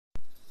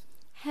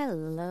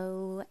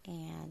Hello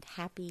and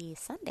happy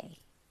Sunday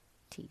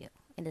to you.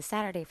 It is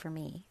Saturday for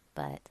me,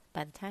 but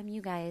by the time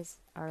you guys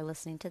are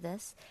listening to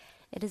this,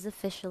 it is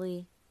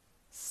officially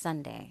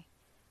Sunday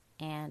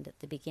and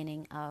the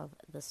beginning of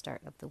the start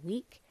of the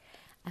week.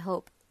 I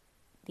hope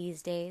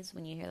these days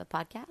when you hear the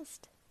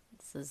podcast,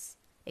 this is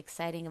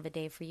exciting of a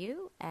day for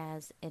you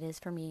as it is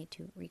for me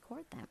to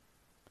record them.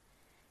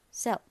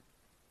 So,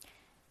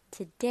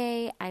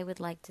 today I would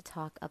like to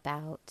talk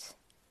about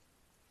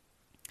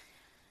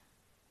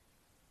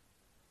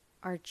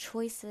our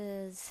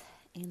choices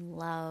in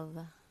love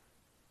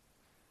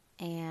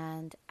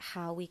and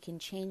how we can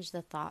change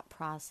the thought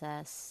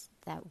process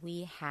that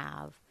we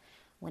have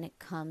when it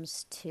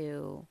comes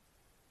to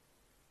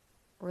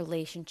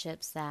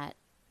relationships that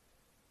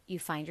you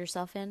find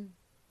yourself in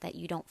that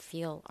you don't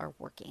feel are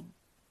working.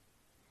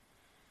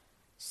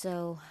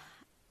 So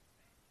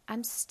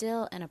I'm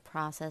still in a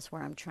process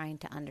where I'm trying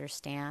to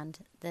understand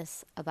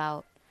this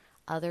about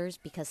others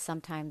because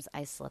sometimes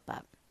I slip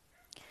up.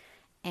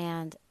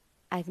 And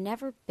I've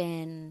never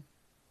been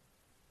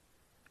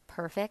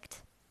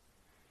perfect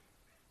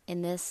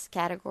in this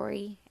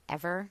category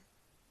ever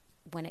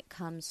when it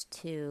comes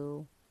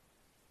to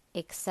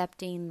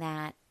accepting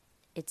that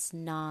it's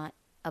not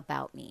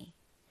about me.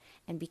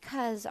 And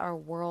because our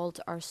worlds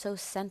are so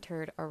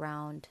centered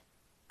around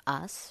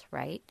us,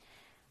 right?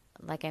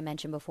 Like I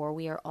mentioned before,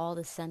 we are all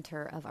the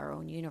center of our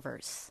own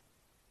universe.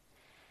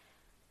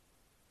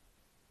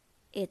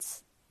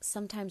 It's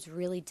sometimes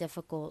really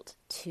difficult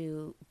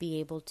to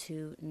be able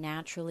to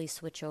naturally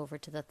switch over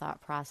to the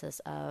thought process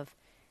of,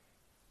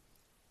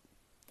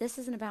 this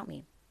isn't about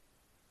me.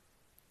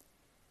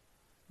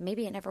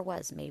 Maybe it never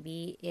was.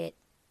 Maybe it,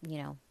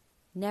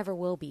 never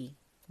will be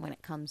when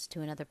it comes to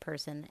another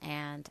person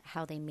and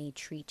how they may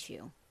treat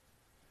you.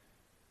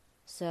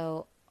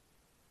 So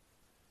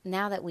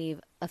now that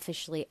we've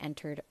officially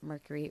entered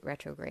Mercury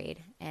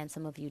retrograde, and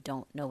some of you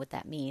don't know what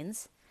that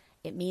means,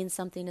 it means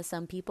something to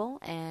some people,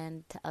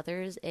 and to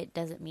others, it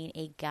doesn't mean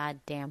a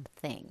goddamn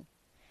thing.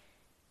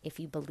 If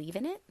you believe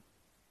in it,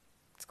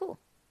 it's cool.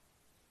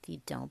 If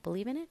you don't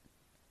believe in it,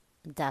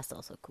 that's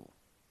also cool.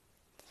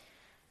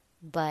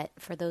 But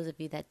for those of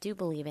you that do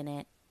believe in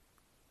it,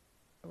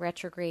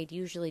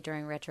 usually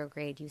during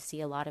retrograde, you see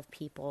a lot of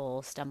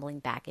people stumbling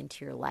back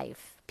into your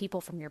life.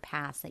 People from your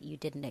past that you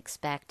didn't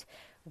expect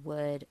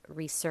would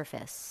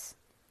resurface.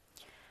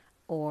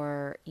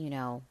 Or,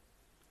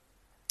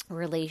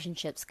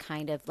 relationships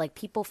kind of like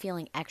people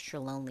feeling extra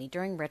lonely.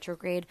 During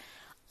retrograde,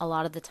 a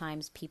lot of the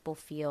times people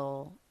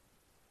feel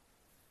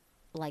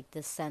like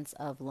this sense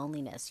of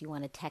loneliness. You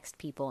want to text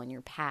people in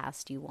your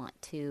past. You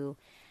want to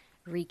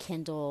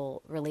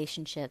rekindle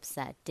relationships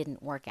that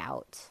didn't work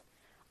out.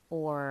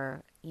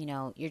 Or,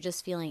 you're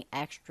just feeling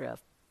extra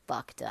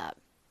fucked up.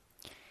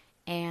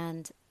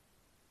 And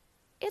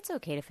it's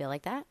okay to feel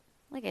like that.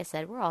 Like I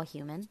said, we're all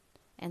human.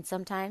 And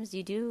sometimes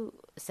you do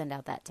send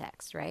out that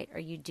text, right? Or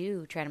you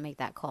do try to make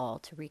that call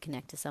to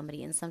reconnect to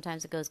somebody. And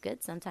sometimes it goes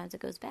good, sometimes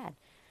it goes bad.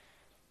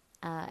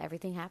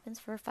 Everything happens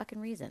for a fucking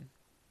reason.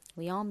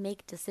 We all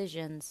make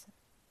decisions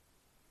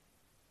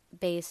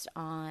based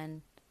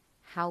on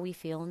how we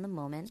feel in the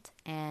moment.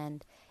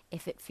 And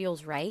if it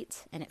feels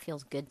right and it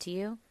feels good to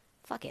you,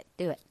 fuck it,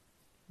 do it,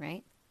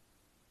 right?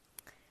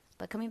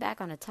 But coming back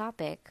on a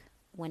topic,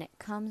 when it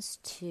comes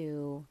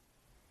to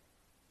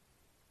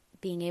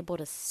being able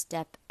to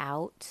step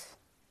out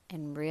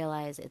and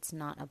realize it's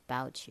not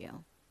about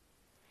you.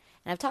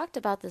 And I've talked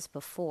about this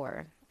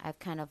before. I've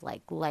kind of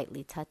like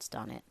lightly touched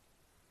on it.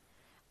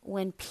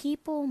 When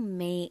people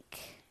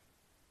make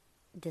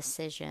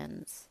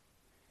decisions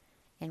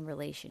in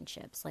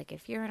relationships, like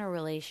if you're in a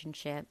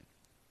relationship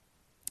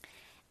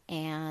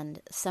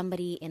and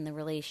somebody in the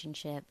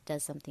relationship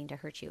does something to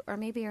hurt you, or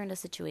maybe you're in a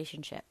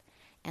situationship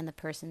and the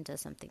person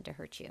does something to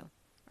hurt you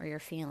or your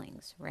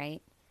feelings,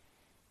 right?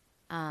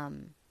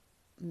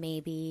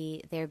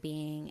 Maybe they're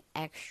being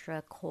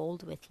extra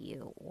cold with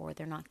you, or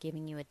they're not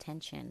giving you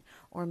attention,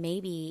 or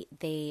maybe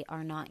they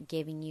are not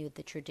giving you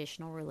the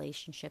traditional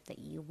relationship that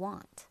you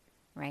want,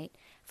 right?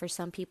 For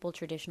some people,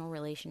 traditional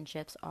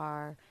relationships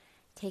are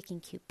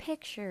taking cute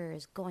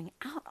pictures, going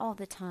out all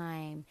the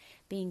time,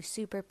 being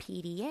super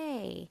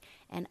PDA,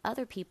 and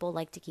other people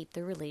like to keep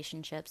their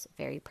relationships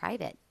very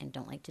private and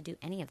don't like to do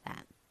any of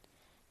that.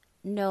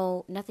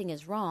 No, nothing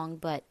is wrong,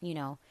 but,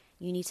 you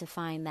need to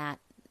find that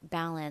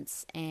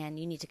balance and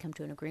you need to come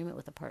to an agreement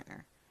with a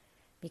partner,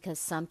 because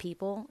some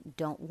people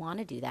don't want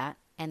to do that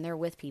and they're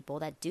with people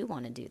that do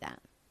want to do that,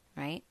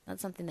 right?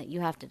 That's something that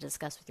you have to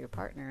discuss with your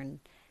partner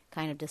and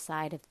kind of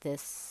decide if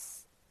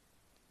this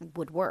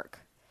would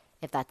work,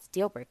 if that's a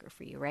deal breaker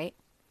for you, right?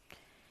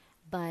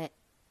 But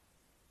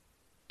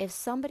if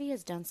somebody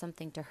has done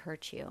something to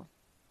hurt you,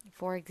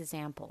 for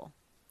example,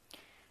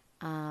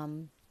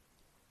 I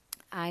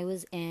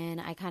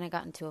kind of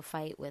got into a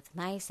fight with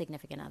my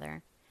significant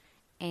other.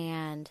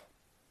 And,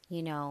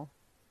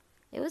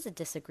 it was a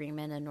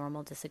disagreement, a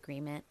normal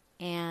disagreement.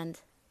 And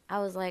I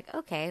was like,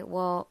 okay,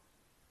 well,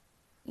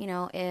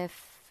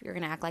 if you're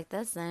going to act like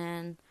this,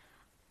 then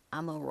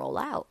I'm going to roll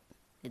out.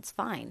 It's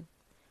fine,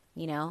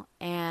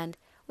 And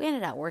we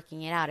ended up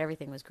working it out.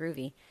 Everything was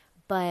groovy.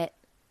 But,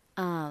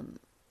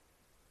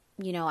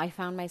 I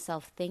found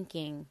myself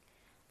thinking,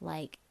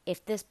 like,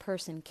 if this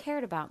person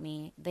cared about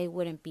me, they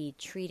wouldn't be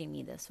treating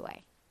me this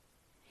way.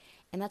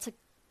 And that's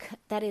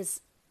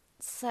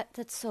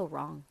so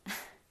wrong.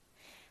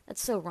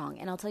 That's so wrong.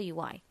 And I'll tell you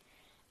why.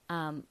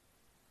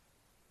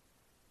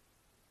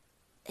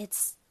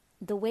 It's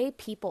the way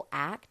people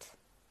act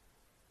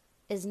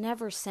is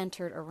never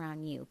centered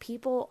around you.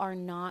 People are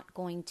not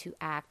going to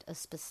act a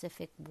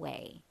specific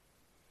way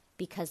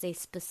because they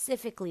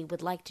specifically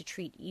would like to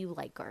treat you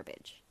like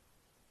garbage.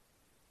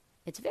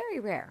 It's very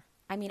rare.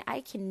 I mean,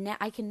 I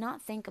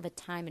cannot think of a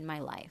time in my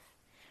life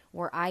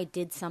where I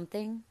did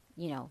something,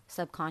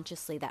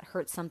 subconsciously that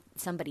hurt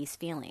somebody's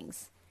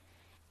feelings,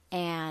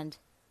 and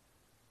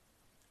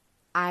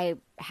I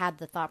had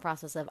the thought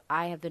process of,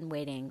 I have been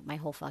waiting my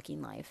whole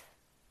fucking life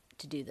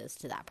to do this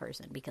to that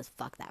person because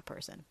fuck that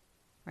person,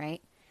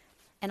 right?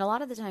 And a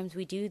lot of the times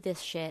we do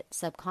this shit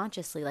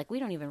subconsciously, like we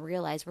don't even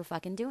realize we're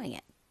fucking doing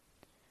it.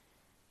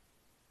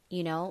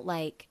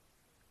 Like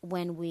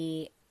when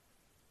we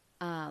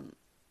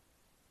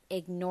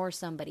ignore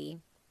somebody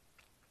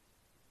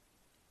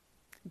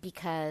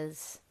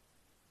because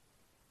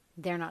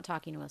they're not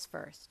talking to us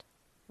first,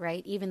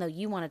 right? Even though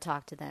you want to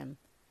talk to them,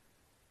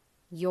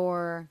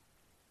 you're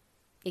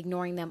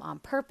ignoring them on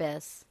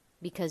purpose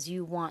because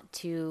you want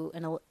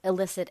to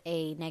elicit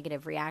a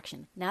negative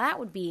reaction. Now, that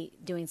would be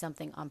doing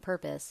something on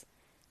purpose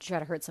to try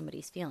to hurt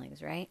somebody's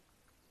feelings, right?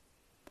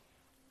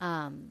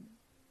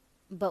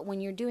 But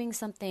when you're doing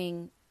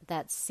something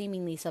that's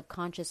seemingly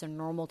subconscious or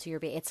normal to your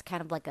being, it's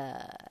kind of like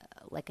a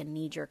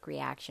knee-jerk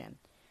reaction.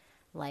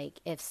 Like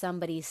if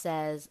somebody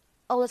says,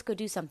 oh, let's go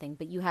do something,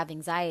 but you have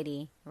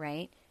anxiety,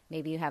 right?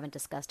 Maybe you haven't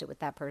discussed it with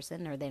that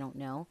person or they don't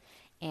know,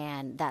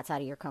 and that's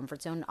out of your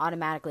comfort zone.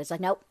 Automatically, it's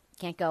like, nope,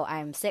 can't go.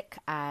 I'm sick.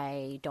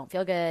 I don't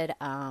feel good.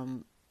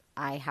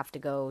 I have to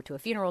go to a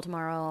funeral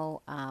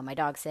tomorrow. My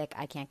dog's sick.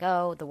 I can't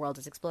go. The world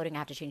is exploding. I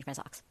have to change my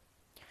socks.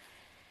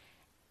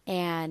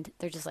 And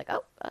they're just like,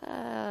 oh,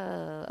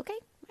 okay,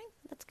 right,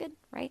 that's good,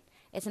 right?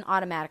 It's an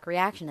automatic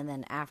reaction. And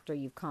then after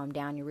you've calmed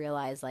down, you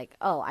realize like,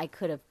 oh, I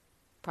could have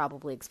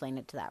probably explained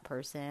it to that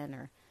person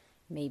or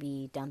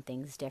maybe done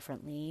things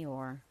differently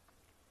or,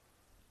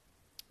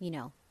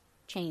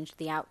 changed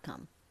the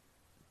outcome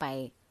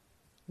by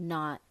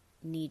not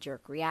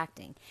knee-jerk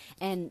reacting.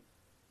 And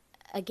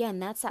again,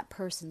 that's that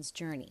person's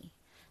journey.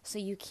 So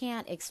you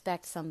can't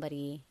expect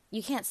somebody,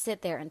 you can't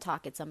sit there and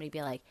talk at somebody and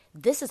be like,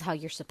 this is how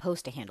you're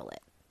supposed to handle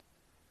it.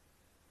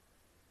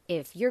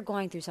 If you're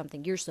going through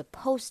something, you're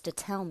supposed to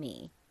tell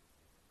me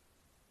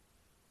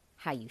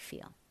how you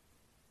feel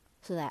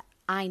so that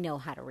I know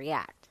how to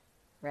react,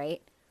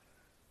 right?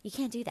 You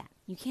can't do that.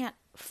 You can't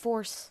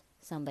force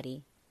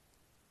somebody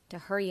to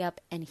hurry up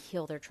and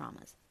heal their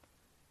traumas.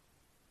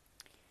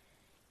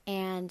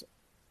 And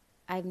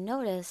I've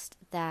noticed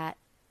that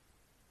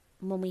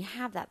when we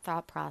have that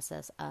thought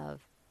process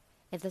of,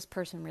 if this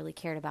person really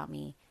cared about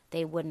me,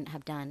 they wouldn't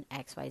have done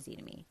X, Y, Z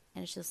to me.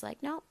 And it's just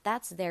like, no,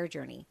 that's their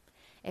journey.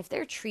 If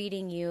they're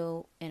treating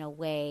you in a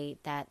way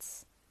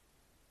that's,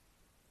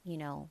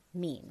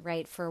 mean,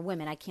 right? For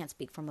women, I can't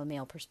speak from a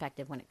male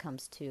perspective when it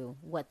comes to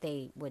what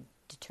they would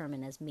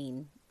determine as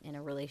mean in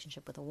a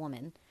relationship with a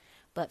woman.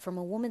 But from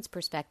a woman's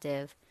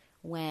perspective,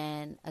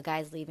 when a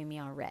guy's leaving me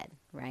on red,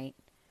 right?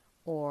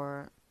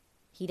 Or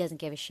he doesn't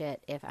give a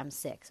shit if I'm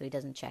sick, so he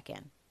doesn't check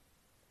in.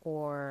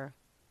 Or,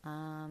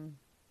 I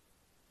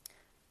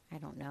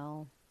don't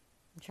know.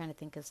 I'm trying to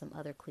think of some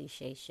other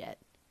cliche shit.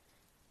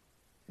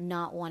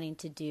 Not wanting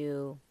to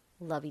do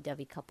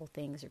lovey-dovey couple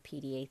things or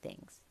PDA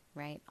things,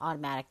 right?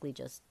 Automatically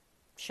just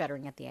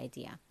shuddering at the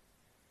idea.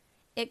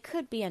 It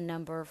could be a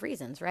number of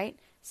reasons, right?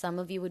 Some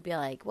of you would be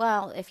like,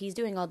 well, if he's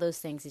doing all those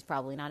things, he's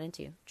probably not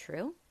into you.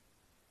 True.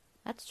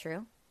 That's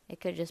true. It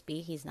could just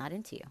be he's not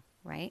into you,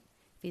 right?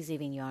 If he's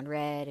leaving you on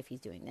red, if he's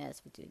doing this,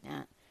 if he's doing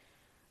that.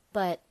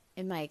 But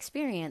in my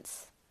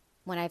experience,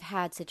 when I've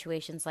had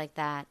situations like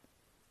that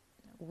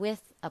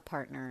with a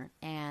partner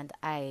and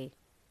I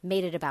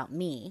made it about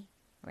me,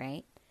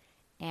 right?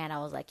 And I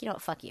was like,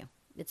 fuck you.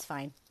 It's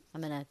fine. I'm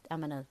gonna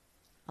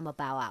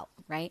bow out,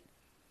 right?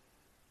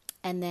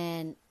 And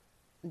then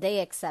they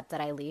accept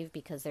that I leave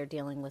because they're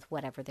dealing with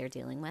whatever they're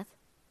dealing with.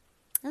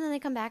 And then they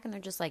come back and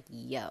they're just like,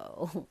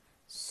 yo,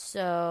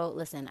 so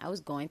listen, I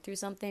was going through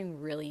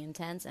something really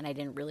intense and I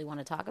didn't really want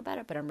to talk about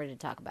it, but I'm ready to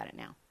talk about it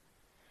now.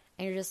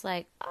 And you're just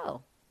like,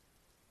 oh,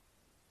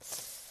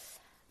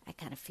 I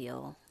kind of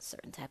feel a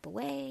certain type of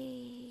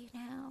way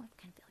now.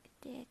 I kind of feel like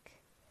a dick.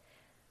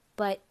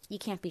 But you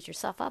can't beat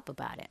yourself up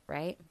about it,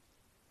 right?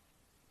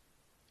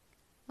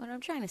 What I'm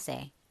trying to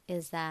say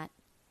is that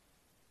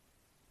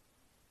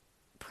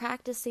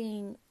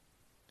practicing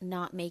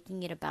not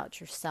making it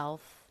about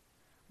yourself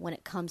when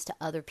it comes to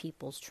other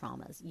people's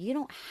traumas. You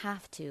don't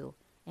have to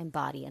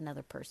embody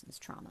another person's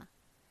trauma.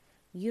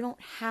 You don't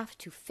have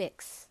to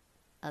fix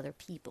other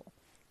people.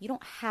 You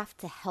don't have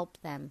to help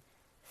them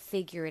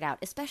figure it out,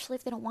 especially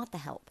if they don't want the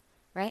help,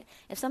 right?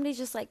 If somebody's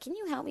just like, can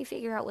you help me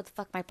figure out what the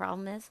fuck my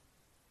problem is?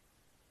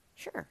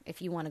 Sure,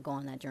 if you want to go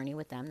on that journey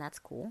with them, that's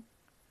cool.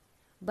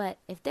 But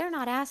if they're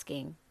not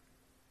asking,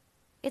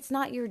 it's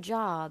not your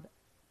job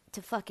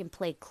to fucking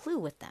play Clue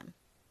with them.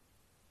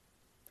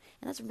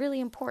 And that's really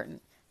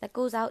important. That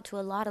goes out to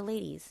a lot of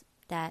ladies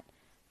that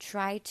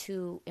try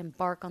to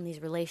embark on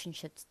these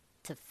relationships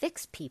to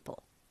fix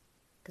people.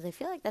 Because I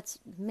feel like that's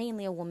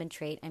mainly a woman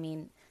trait. I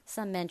mean,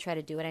 some men try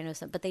to do it. I know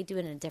some, but they do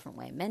it in a different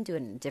way. Men do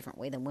it in a different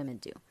way than women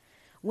do.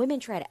 Women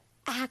try to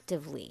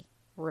actively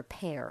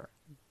repair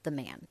the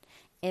man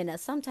in a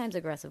sometimes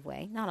aggressive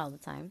way. Not all the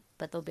time,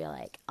 but they'll be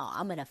like, oh,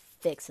 I'm going to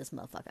fix this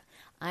motherfucker.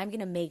 I'm going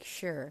to make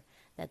sure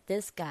that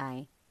this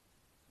guy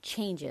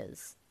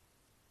changes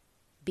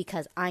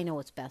because I know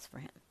what's best for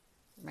him,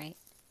 right?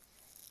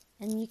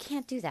 And you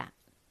can't do that.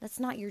 That's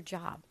not your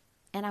job.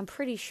 And I'm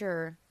pretty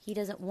sure he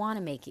doesn't want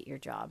to make it your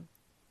job.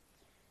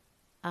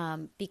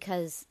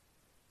 Because,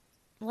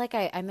 like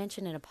I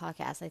mentioned in a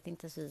podcast, I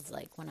think this is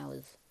like when I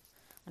was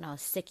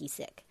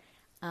sick.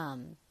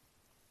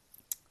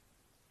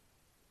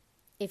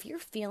 If you're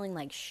feeling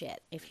like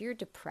shit, if you're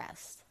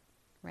depressed,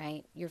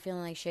 right? You're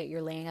feeling like shit.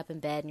 You're laying up in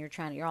bed and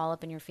you're all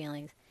up in your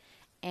feelings,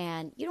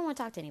 and you don't want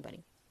to talk to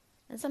anybody.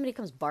 And somebody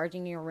comes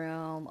barging in your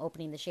room,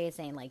 opening the shade,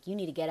 saying like, "You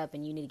need to get up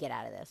and you need to get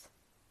out of this."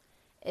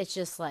 It's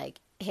just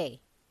like, hey,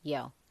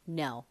 yo,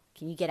 no.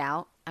 Can you get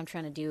out? I'm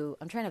trying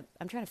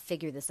to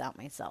figure this out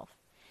myself.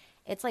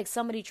 It's like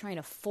somebody trying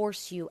to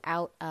force you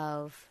out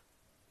of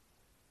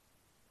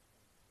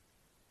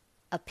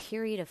a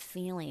period of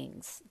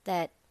feelings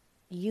that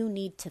you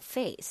need to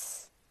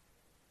face.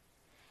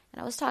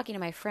 And I was talking to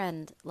my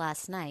friend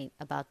last night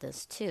about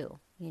this too.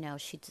 You know,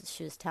 she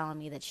was telling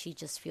me that she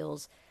just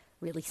feels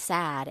really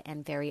sad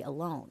and very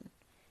alone.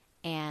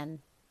 And,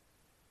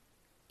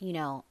 you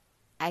know,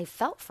 I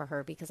felt for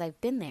her because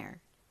I've been there.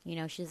 You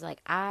know, she's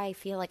like, I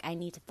feel like I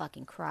need to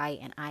fucking cry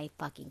and I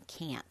fucking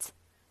can't.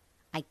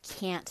 I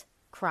can't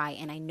cry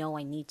and I know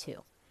I need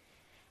to.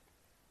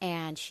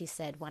 And she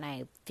said, when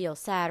I feel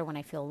sad or when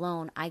I feel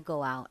alone, I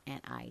go out and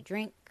I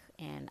drink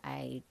and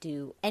I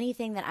do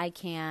anything that I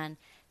can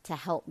to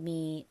help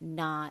me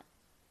not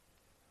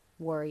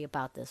worry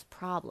about this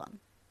problem.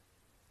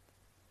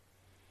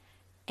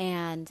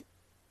 And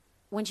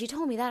when she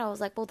told me that, I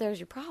was like, well, there's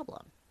your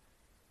problem.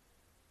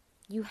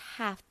 You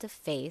have to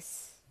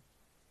face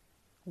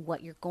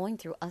what you're going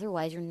through.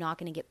 Otherwise, you're not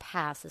going to get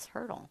past this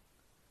hurdle.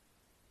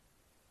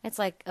 It's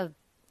like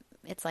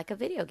a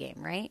video game,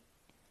 right?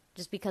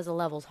 Just because a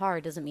level's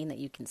hard doesn't mean that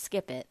you can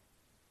skip it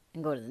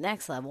and go to the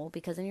next level,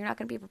 because then you're not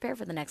going to be prepared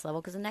for the next level,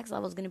 because the next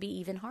level is going to be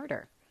even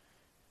harder.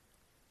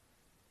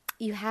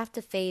 You have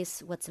to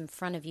face what's in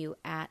front of you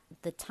at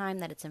the time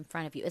that it's in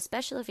front of you,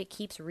 especially if it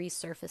keeps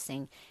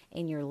resurfacing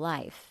in your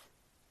life.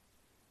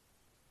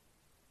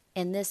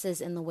 And this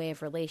is in the way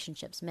of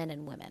relationships, men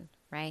and women,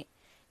 right?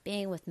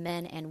 Being with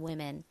men and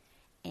women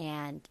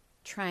and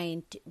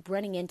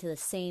running into the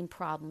same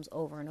problems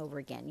over and over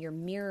again. You're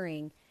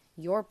mirroring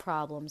your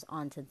problems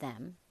onto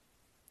them,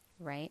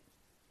 right?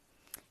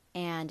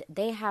 And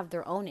they have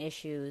their own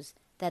issues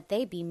that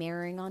they be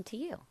mirroring onto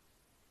you.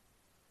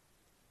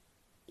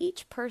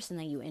 Each person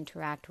that you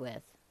interact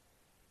with,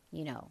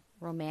 you know,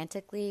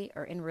 romantically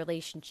or in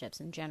relationships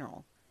in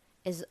general,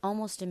 is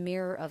almost a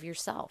mirror of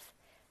yourself.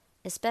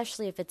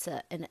 Especially if it's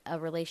a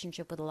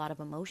relationship with a lot of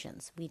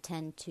emotions. We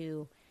tend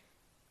to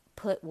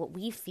put what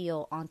we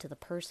feel onto the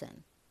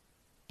person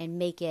and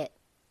make it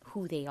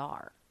who they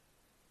are.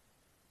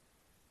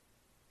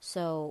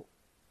 So,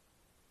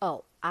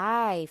 oh,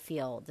 I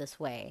feel this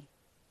way,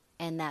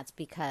 and that's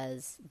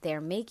because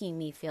they're making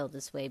me feel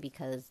this way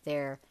because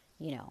they're,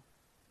 you know,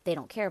 they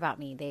don't care about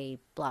me. They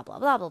blah, blah,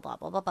 blah, blah, blah,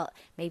 blah, blah, blah.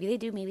 Maybe they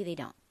do, maybe they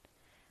don't.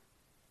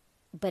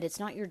 But it's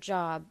not your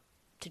job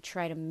to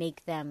try to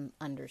make them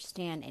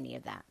understand any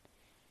of that.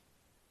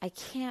 I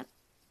can't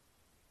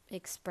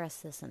express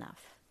this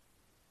enough.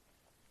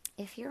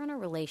 If you're in a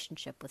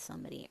relationship with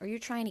somebody, or you're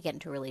trying to get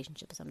into a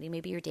relationship with somebody,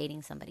 maybe you're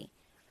dating somebody.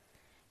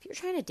 If you're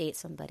trying to date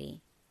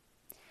somebody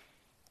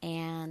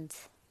and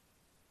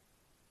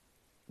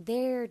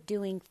they're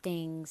doing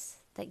things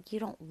that you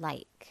don't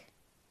like,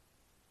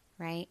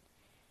 right?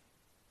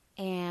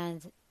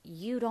 And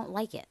you don't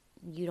like it.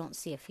 You don't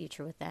see a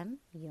future with them.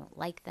 You don't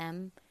like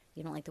them.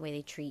 You don't like the way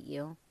they treat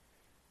you.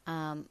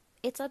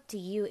 It's up to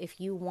you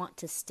if you want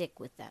to stick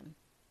with them.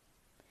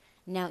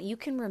 Now, you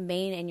can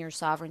remain in your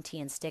sovereignty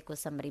and stick with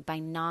somebody by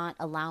not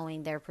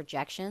allowing their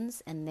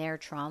projections and their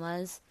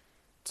traumas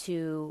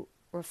to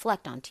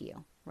reflect onto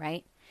you,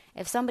 right?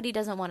 If somebody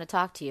doesn't want to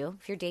talk to you,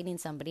 if you're dating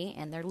somebody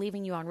and they're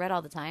leaving you on red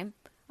all the time,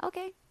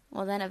 okay,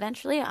 well then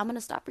eventually I'm going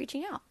to stop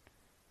reaching out.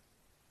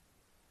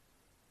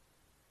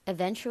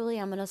 Eventually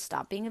I'm going to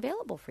stop being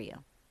available for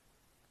you.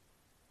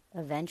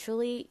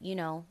 Eventually, you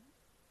know,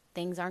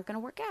 things aren't going to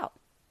work out.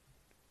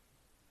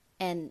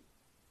 And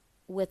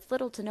with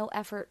little to no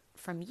effort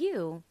from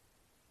you,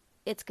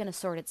 it's going to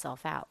sort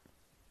itself out.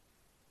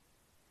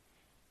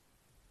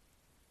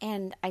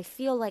 And I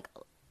feel like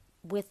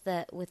with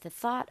the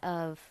thought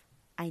of,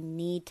 I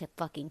need to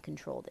fucking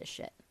control this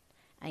shit.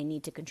 I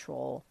need to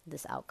control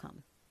this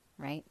outcome,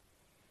 right?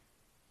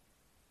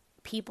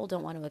 people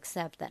don't want to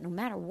accept that no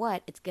matter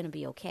what, it's going to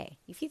be okay.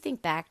 If you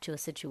think back to a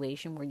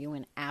situation where you're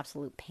in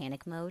absolute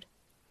panic mode,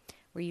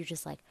 where you're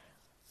just like,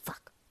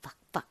 fuck, fuck,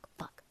 fuck,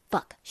 fuck,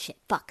 fuck,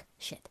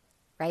 shit,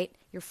 right?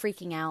 You're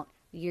freaking out.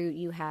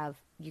 You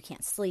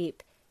can't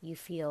sleep. You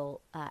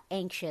feel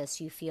anxious.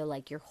 You feel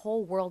like your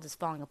whole world is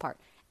falling apart.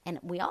 And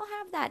we all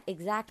have that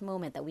exact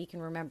moment that we can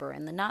remember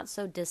in the not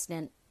so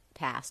distant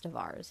past of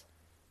ours.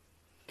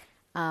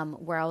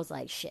 Where I was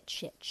like,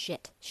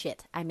 shit.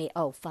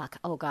 Oh, fuck.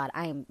 Oh, God.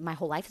 My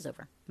whole life is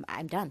over.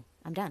 I'm done.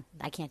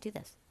 I can't do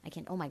this.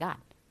 Oh, my God.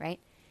 Right?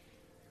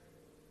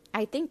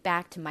 I think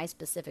back to my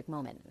specific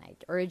moment, and I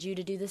urge you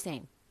to do the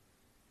same,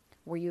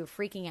 where you were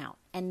freaking out.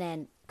 And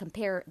then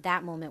compare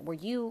that moment where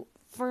you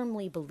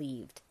firmly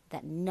believed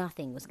that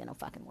nothing was going to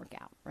fucking work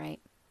out, right?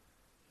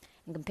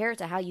 And compare it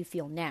to how you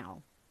feel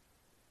now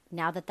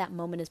that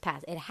moment has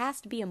passed. It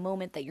has to be a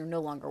moment that you're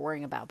no longer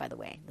worrying about, by the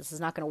way. This is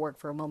not going to work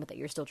for a moment that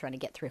you're still trying to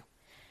get through.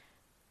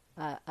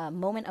 A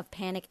moment of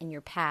panic in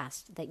your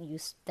past that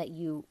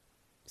you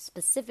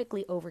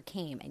specifically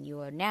overcame, and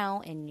you are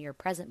now in your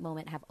present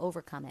moment have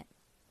overcome it.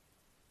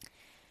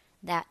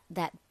 That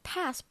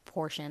past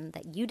portion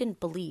that you didn't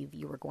believe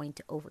you were going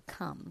to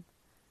overcome,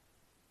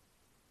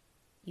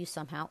 you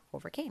somehow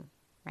overcame,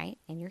 right?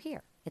 And you're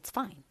here. It's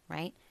fine,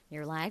 right?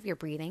 You're alive, you're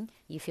breathing,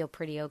 you feel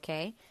pretty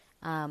okay.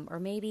 Or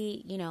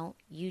maybe,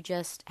 you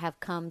just have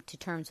come to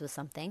terms with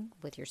something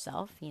with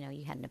yourself. You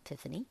had an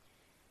epiphany.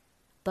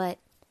 But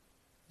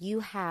you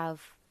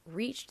have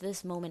reached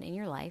this moment in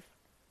your life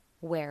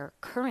where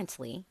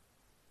currently,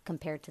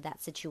 compared to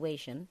that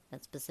situation,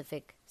 that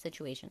specific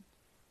situation,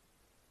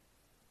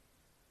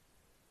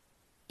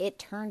 it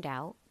turned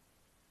out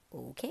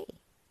okay.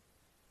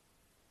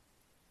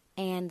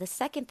 And the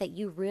second that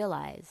you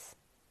realize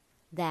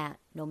that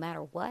no matter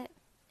what,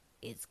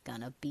 it's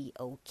gonna be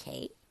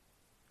okay,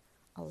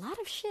 a lot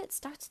of shit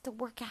starts to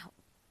work out.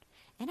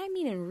 And I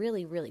mean in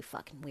really, really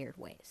fucking weird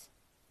ways.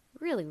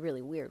 Really,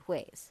 really weird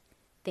ways.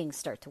 Things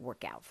start to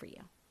work out for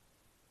you.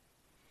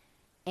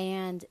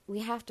 And we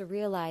have to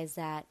realize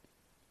that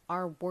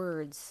our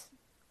words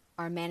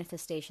are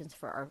manifestations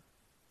for our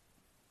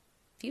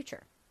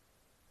future.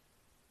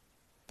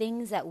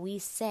 Things that we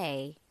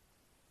say,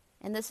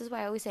 and this is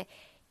why I always say,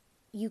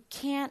 you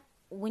can't,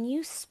 when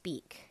you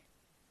speak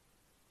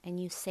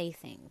and you say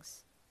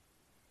things,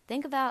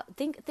 think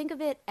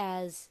of it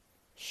as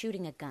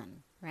shooting a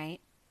gun, right?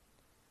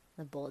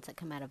 The bullets that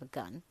come out of a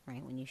gun,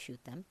 right? When you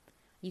shoot them,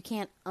 you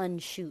can't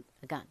unshoot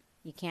a gun.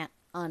 You can't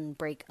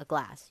unbreak a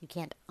glass. You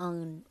can't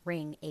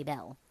unring a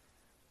bell.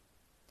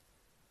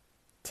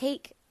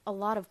 Take a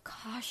lot of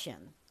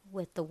caution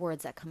with the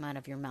words that come out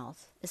of your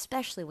mouth,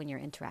 especially when you're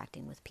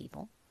interacting with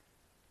people,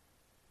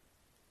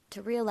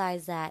 to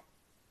realize that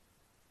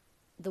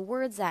the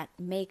words that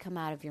may come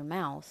out of your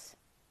mouth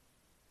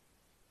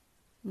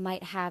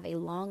might have a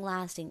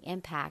long-lasting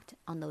impact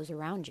on those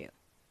around you.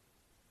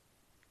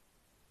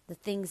 The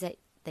things that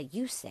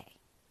you say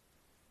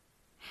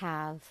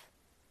have,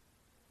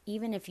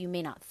 even if you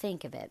may not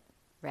think of it,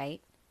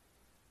 right?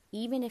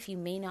 Even if you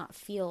may not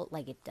feel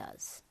like it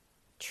does,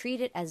 treat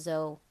it as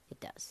though it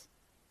does.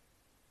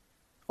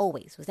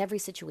 Always, with every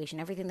situation,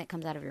 everything that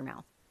comes out of your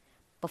mouth.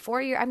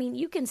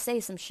 You can say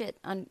some shit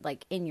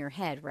like in your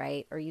head,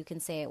 right? Or you can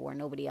say it where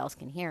nobody else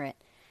can hear it.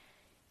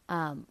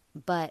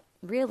 But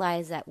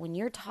realize that when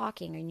you're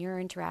talking and you're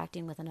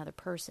interacting with another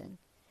person,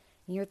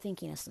 and you're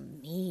thinking of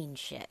some mean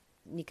shit,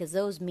 because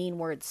those mean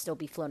words still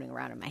be floating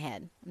around in my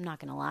head. I'm not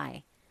going to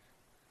lie.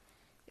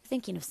 You're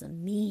thinking of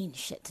some mean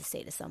shit to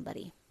say to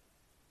somebody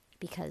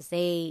because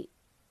they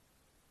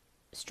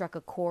struck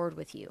a chord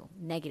with you,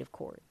 negative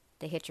chord.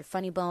 They hit your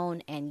funny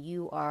bone and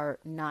you are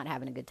not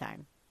having a good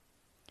time.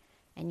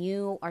 And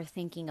you are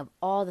thinking of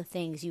all the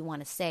things you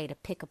want to say to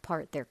pick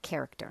apart their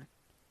character.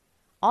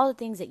 All the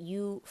things that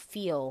you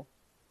feel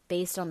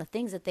based on the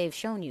things that they've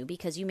shown you,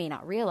 because you may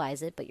not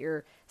realize it, but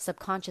you're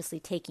subconsciously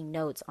taking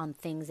notes on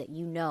things that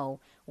you know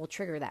will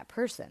trigger that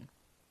person,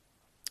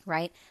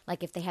 right?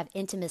 Like if they have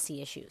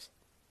intimacy issues,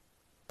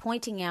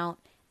 pointing out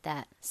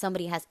that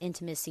somebody has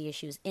intimacy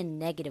issues in a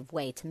negative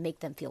way to make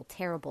them feel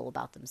terrible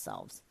about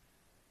themselves,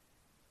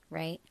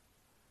 right?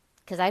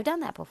 Because I've done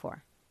that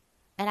before.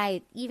 And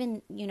I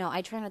even,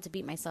 I try not to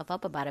beat myself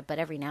up about it, but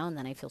every now and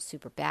then I feel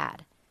super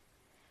bad.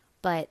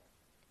 But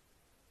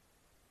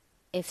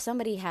if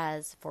somebody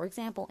has, for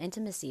example,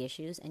 intimacy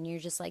issues, and you're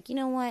just like, you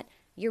know what,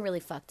 you're really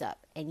fucked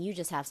up, and you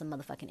just have some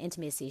motherfucking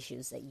intimacy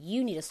issues that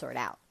you need to sort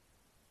out,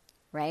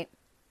 right?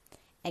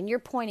 And you're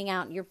pointing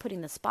out, you're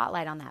putting the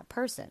spotlight on that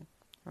person,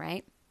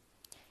 right?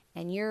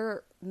 And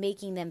you're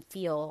making them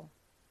feel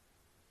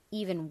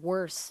even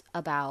worse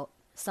about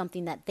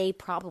something that they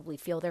probably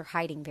feel they're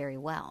hiding very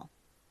well.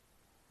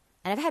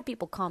 And I've had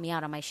people call me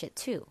out on my shit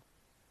too,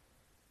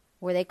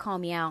 where they call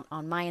me out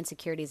on my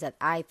insecurities that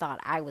I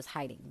thought I was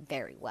hiding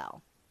very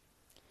well.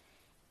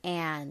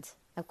 And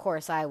of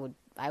course I went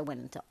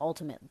into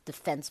ultimate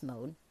defense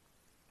mode.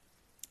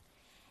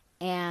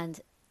 And,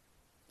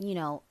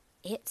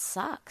 it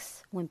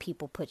sucks when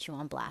people put you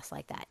on blast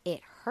like that.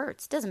 It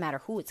hurts. Doesn't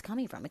matter who it's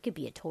coming from. It could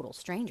be a total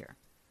stranger.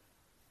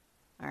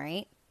 All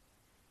right.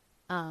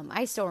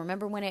 I still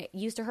remember when it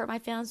used to hurt my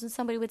feelings when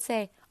somebody would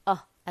say,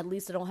 "Oh, at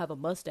least I don't have a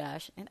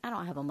mustache." And I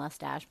don't have a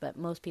mustache, but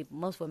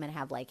most women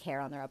have like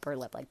hair on their upper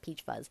lip, like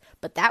peach fuzz.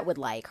 But that would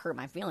like hurt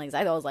my feelings.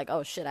 I was like,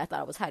 "Oh shit, I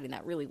thought I was hiding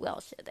that really well."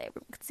 Shit,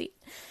 everyone could see,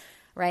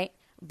 right?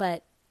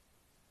 But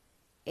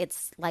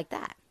it's like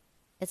that.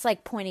 It's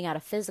like pointing out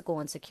a physical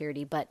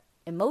insecurity, but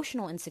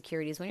emotional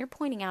insecurities. When you're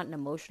pointing out an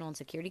emotional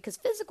insecurity, because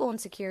physical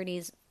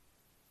insecurities,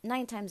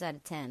 9 times out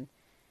of 10,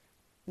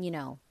 you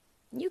know,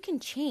 you can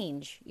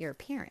change your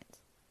appearance,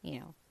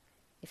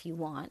 if you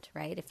want,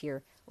 right? If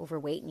you're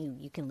overweight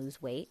and you can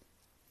lose weight.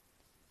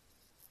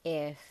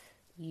 If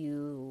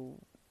you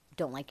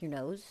don't like your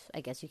nose,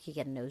 I guess you could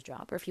get a nose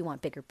job. Or if you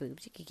want bigger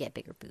boobs, you could get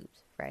bigger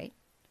boobs, right?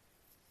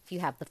 If you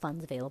have the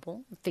funds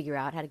available, figure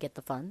out how to get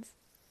the funds.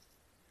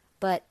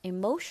 But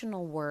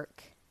emotional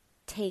work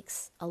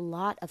takes a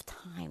lot of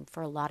time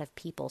for a lot of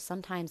people.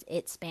 Sometimes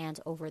it spans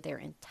over their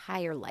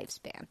entire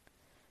lifespan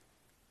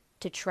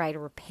to try to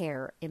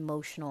repair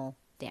emotional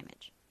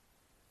damage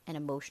and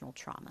emotional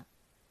trauma,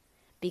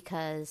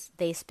 because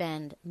they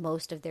spend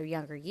most of their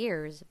younger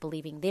years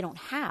believing they don't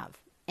have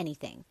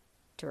anything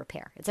to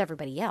repair. It's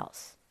everybody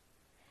else.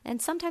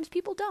 And sometimes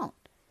people don't.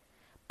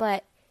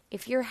 But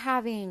if you're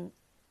having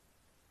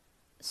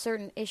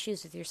certain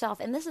issues with yourself,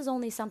 and this is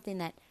only something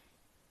that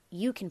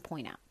you can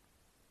point out.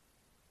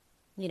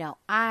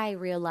 I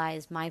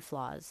realize my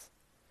flaws,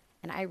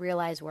 and I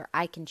realize where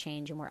I can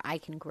change and where I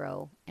can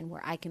grow and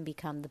where I can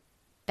become the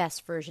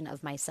best version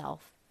of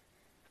myself.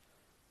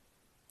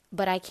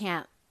 But I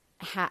can't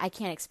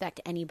expect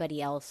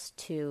anybody else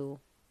to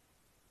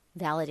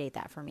validate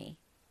that for me.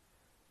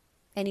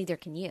 And neither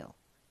can you.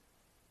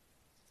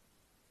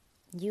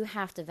 You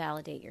have to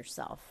validate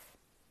yourself.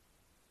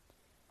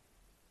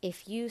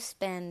 If you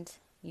spend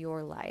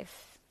your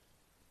life,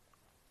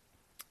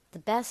 the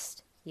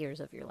best years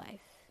of your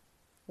life,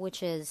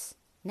 which is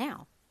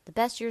now. The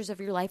best years of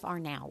your life are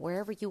now.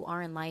 Wherever you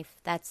are in life,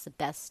 that's the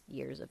best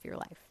years of your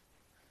life.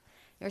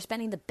 You're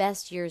spending the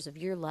best years of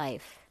your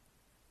life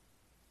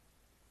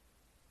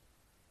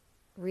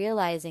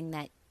realizing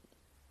that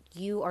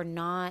you are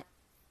not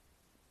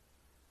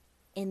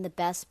in the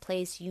best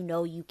place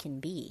you can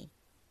be.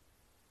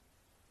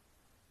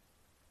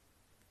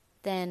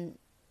 Then,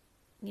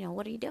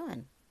 what are you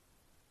doing?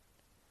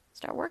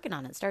 Start working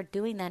on it. Start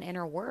doing that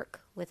inner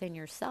work within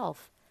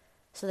yourself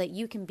so that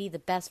you can be the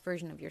best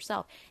version of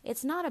yourself.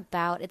 It's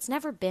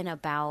never been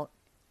about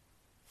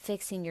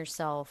fixing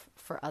yourself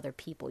for other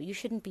people. You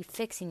shouldn't be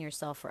fixing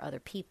yourself for other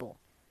people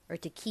or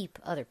to keep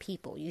other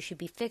people. You should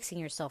be fixing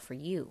yourself for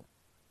you.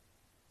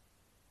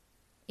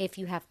 If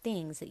you have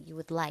things that you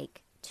would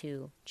like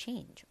to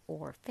change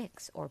or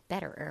fix or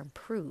better or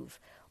improve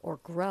or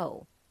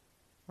grow,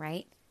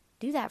 right?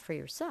 Do that for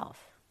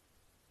yourself.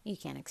 You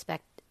can't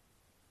expect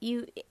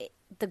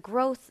the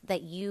growth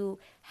that you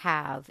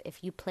have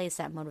if you place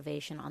that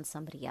motivation on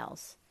somebody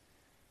else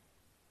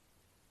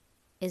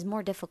is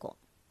more difficult,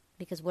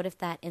 because what if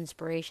that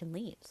inspiration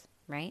leaves,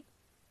 right?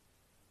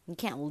 You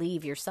can't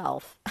leave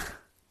yourself. I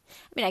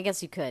mean, I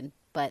guess you could,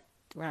 but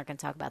we're not going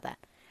to talk about that.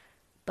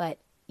 But,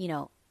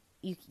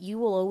 you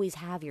will always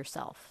have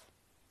yourself.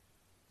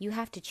 You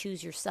have to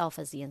choose yourself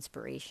as the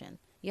inspiration.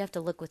 You have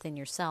to look within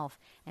yourself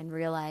and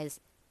realize,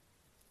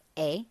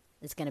 A,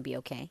 it's going to be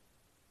okay.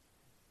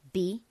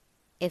 B,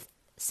 if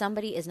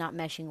somebody is not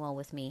meshing well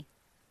with me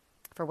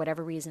for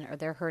whatever reason, or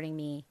they're hurting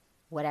me,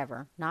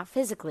 whatever, not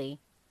physically,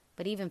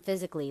 but even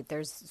physically,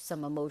 there's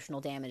some emotional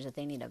damage that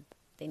they need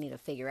to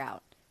figure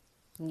out.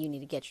 And you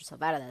need to get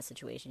yourself out of that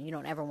situation. You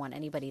don't ever want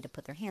anybody to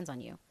put their hands on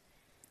you.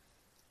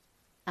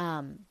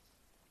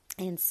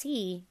 And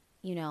C,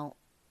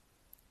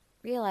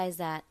 realize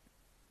that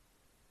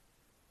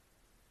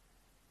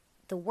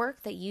the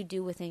work that you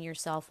do within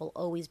yourself will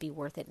always be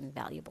worth it and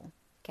valuable.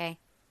 Okay?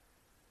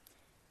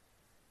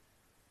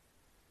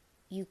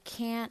 You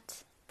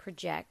can't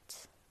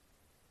project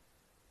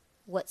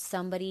what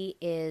somebody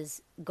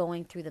is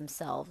going through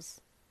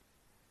themselves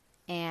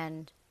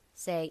and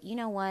say, you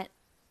know what,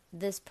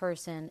 this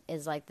person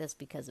is like this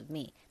because of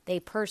me. They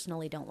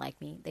personally don't like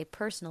me. They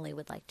personally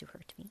would like to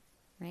hurt me,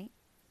 right?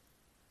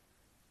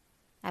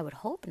 I would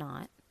hope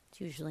not. It's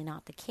usually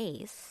not the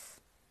case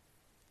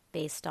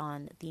based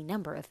on the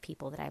number of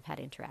people that I've had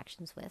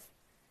interactions with.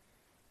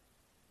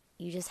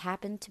 You just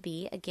happen to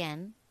be,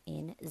 again,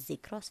 in the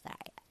crossfire.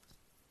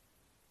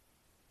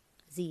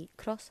 The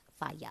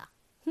crossfire.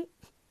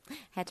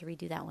 Had to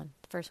redo that one.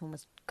 The first one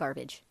was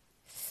garbage.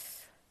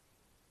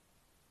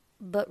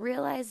 But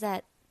realize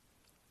that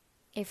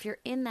if you're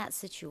in that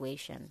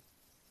situation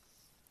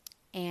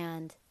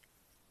and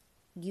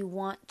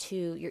your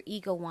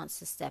ego wants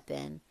to step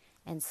in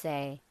and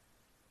say,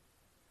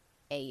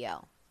 hey,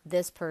 yo,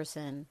 this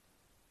person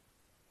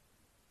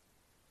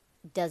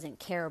doesn't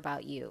care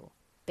about you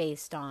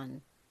based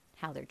on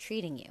how they're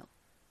treating you.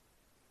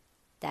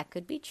 That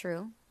could be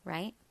true,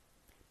 right?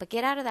 But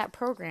get out of that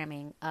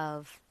programming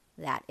of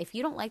that. If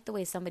you don't like the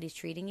way somebody's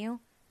treating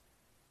you,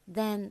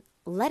 then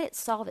let it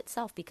solve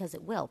itself, because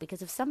it will.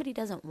 Because if somebody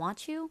doesn't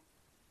want you,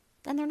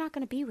 then they're not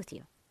going to be with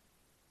you.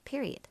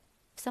 Period.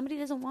 If somebody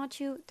doesn't want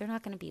you, they're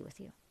not going to be with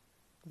you.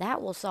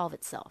 That will solve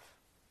itself.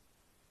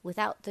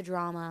 Without the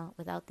drama,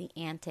 without the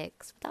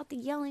antics, without the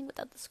yelling,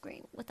 without the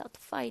screaming, without the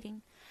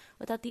fighting,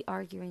 without the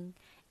arguing,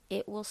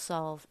 it will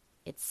solve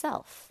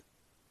itself.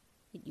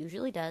 It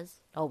usually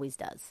does, always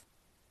does.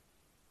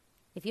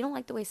 If you don't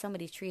like the way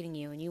somebody's treating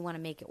you and you want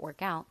to make it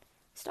work out,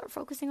 start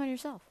focusing on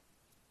yourself.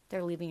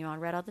 They're leaving you on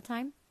red all the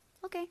time?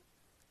 Okay.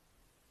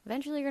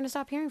 Eventually you're going to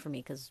stop hearing from me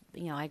because,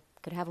 I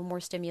could have a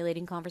more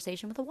stimulating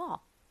conversation with a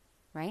wall,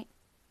 right?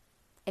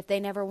 If they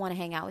never want to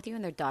hang out with you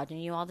and they're dodging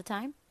you all the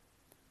time,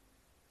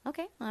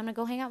 okay, well, I'm going to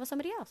go hang out with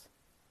somebody else.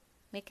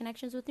 Make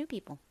connections with new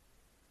people.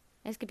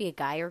 This could be a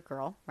guy or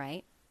girl,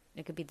 right?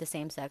 It could be the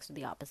same sex or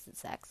the opposite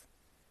sex.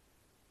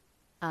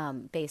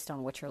 Based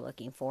on what you're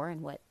looking for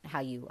and how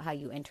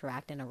you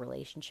interact in a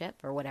relationship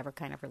or whatever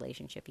kind of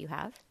relationship you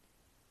have.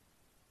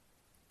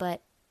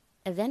 But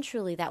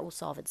eventually that will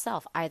solve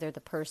itself. Either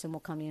the person will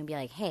come to you and be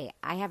like, hey,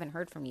 I haven't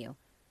heard from you.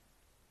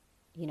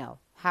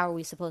 How are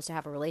we supposed to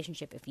have a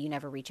relationship if you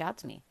never reach out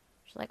to me?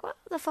 She's like, well,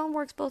 the phone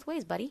works both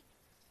ways, buddy.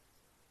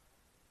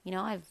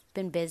 I've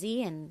been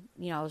busy and,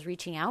 I was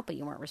reaching out, but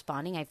you weren't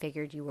responding. I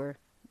figured you were,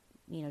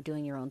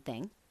 doing your own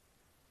thing.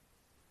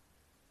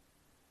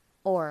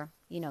 Or,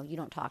 you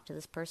don't talk to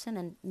this person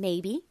and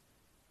maybe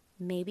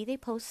they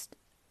post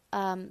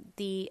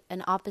the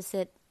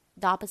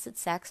opposite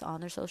sex on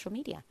their social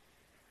media.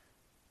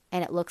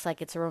 And it looks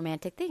like it's a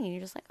romantic thing. And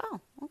you're just like, oh,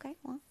 okay,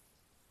 well,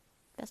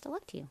 best of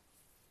luck to you.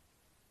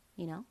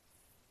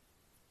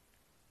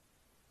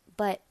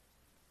 But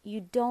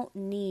you don't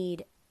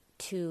need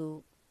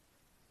to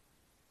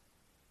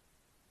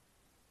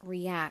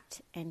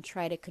react and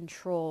try to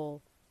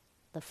control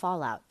the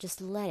fallout.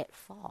 Just let it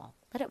fall.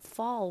 Let it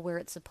fall where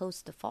it's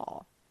supposed to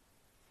fall.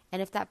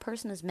 And if that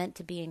person is meant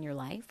to be in your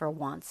life or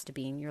wants to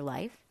be in your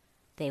life,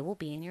 they will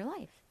be in your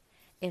life.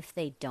 If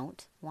they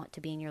don't want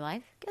to be in your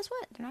life, guess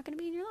what? They're not going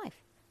to be in your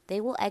life. They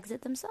will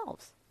exit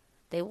themselves.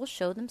 They will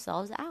show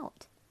themselves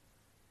out.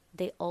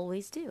 They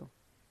always do.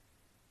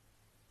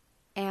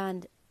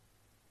 And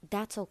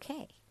that's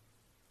okay.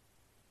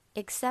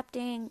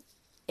 Accepting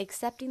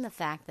the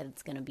fact that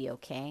it's going to be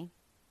okay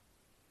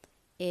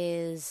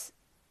is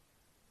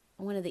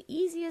one of the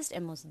easiest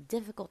and most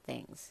difficult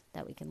things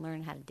that we can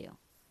learn how to do,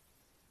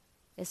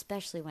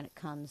 especially when it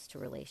comes to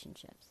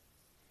relationships.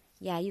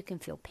 Yeah, you can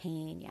feel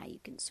pain. Yeah, you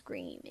can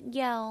scream and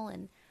yell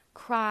and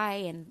cry,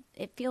 and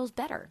it feels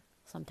better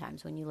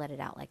sometimes when you let it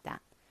out like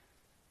that.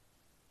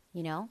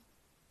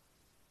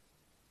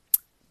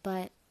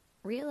 But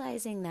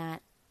realizing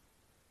that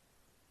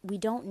we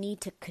don't need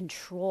to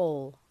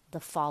control the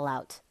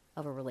fallout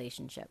of a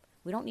relationship.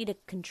 We don't need to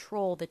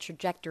control the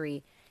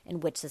trajectory in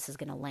which this is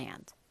going to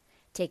land.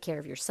 Take care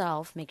of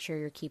yourself. Make sure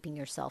you're keeping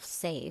yourself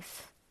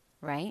safe,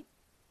 right?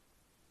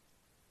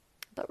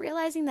 But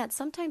realizing that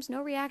sometimes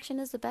no reaction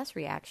is the best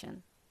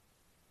reaction.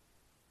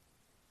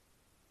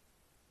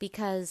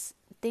 Because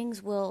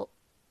things will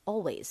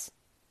always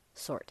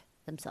sort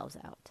themselves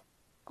out.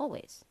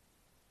 Always.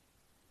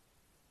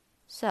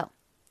 So,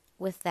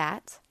 with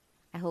that,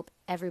 I hope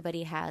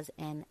everybody has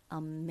an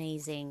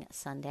amazing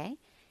Sunday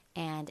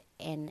and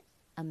an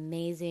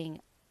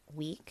amazing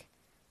week.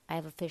 I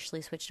have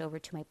officially switched over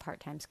to my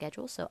part-time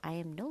schedule, so I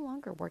am no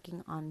longer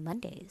working on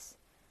Mondays.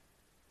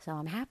 So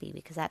I'm happy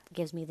because that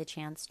gives me the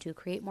chance to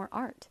create more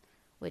art,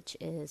 which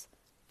is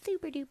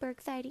super duper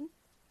exciting.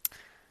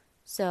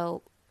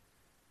 So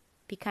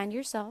be kind to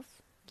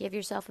yourself. Give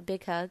yourself a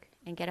big hug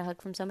and get a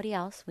hug from somebody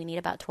else. We need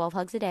about 12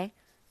 hugs a day.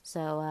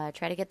 So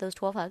try to get those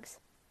 12 hugs.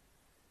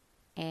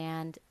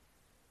 And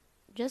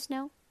just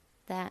know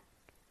that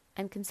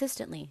I'm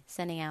consistently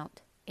sending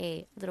out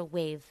a little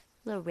wave,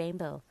 little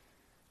rainbow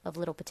of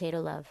little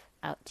potato love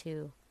out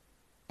to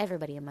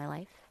everybody in my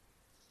life.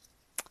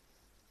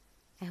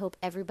 I hope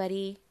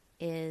everybody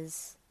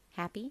is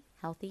happy,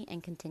 healthy,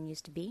 and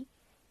continues to be.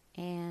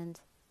 And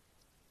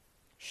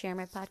share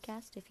my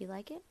podcast if you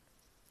like it.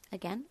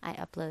 Again, I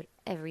upload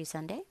every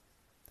Sunday.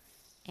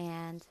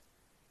 And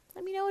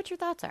let me know what your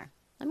thoughts are.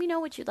 Let me know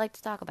what you'd like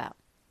to talk about.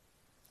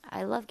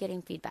 I love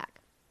getting feedback.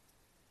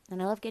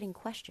 And I love getting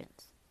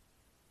questions.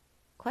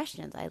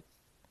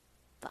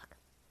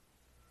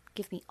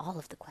 Give me all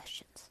of the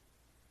questions.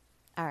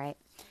 All right.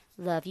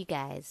 Love you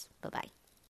guys. Bye-bye.